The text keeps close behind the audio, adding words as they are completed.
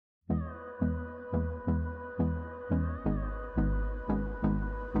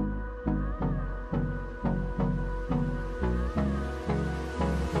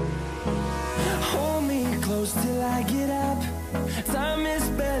close till I get up. Time is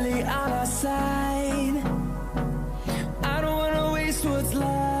barely on our side. I don't wanna waste what's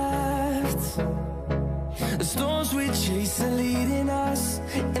left. The storms we chase are leading us,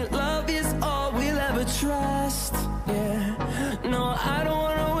 and love is all we'll ever trust. Yeah, no, I don't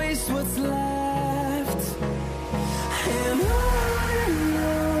wanna waste what's left. And on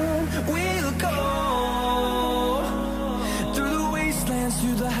we'll go, through the wastelands,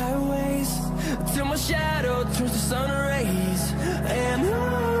 through the highways, till my shadow turns to sun rays. And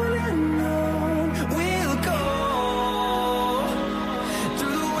on we'll go,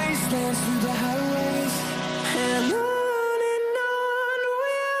 through the wastelands, through the highways, and on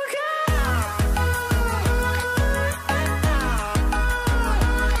we'll go.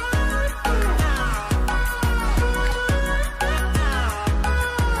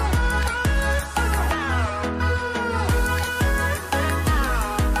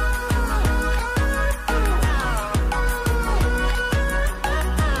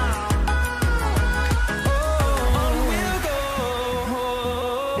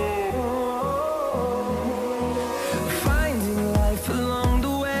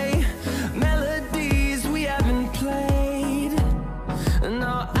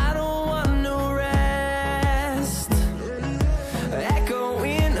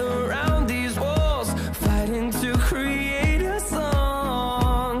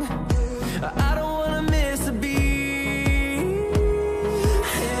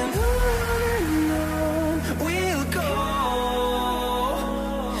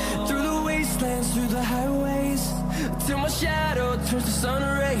 Through the highways, till my shadow turns to sun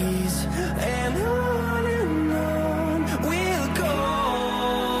rays. And on we'll go,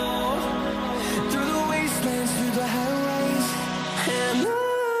 through the wastelands, through the highways, and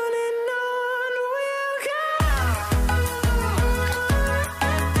on we'll go.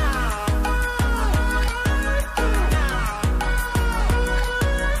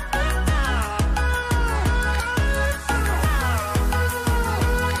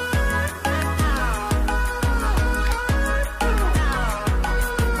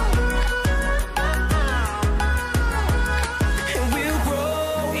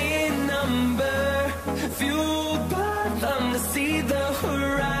 See the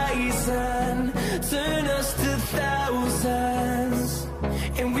horizon, turn us to thousands,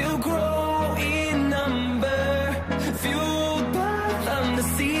 and we'll grow in number, fueled by them to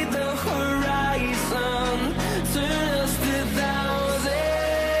see the horizon, turn us to thousands.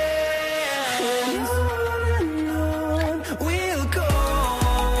 And on we'll go,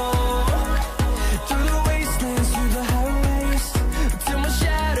 through the wastelands, through the highways, till my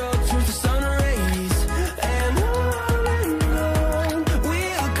shadow turns to sun rays. And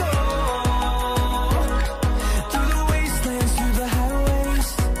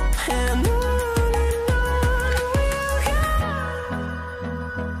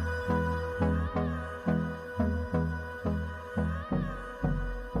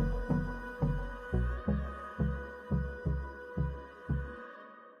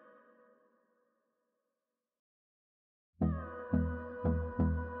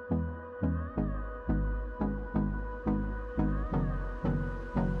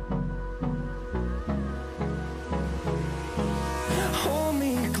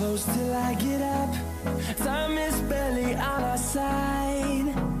close till I get up. Time is barely on our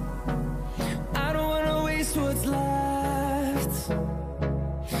side. I don't wanna waste what's left.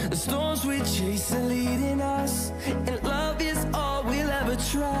 The storms we chase are leading us, and love is all we'll ever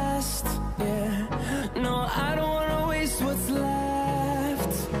trust. Yeah, no, I don't wanna waste what's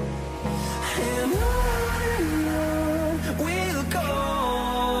left. And on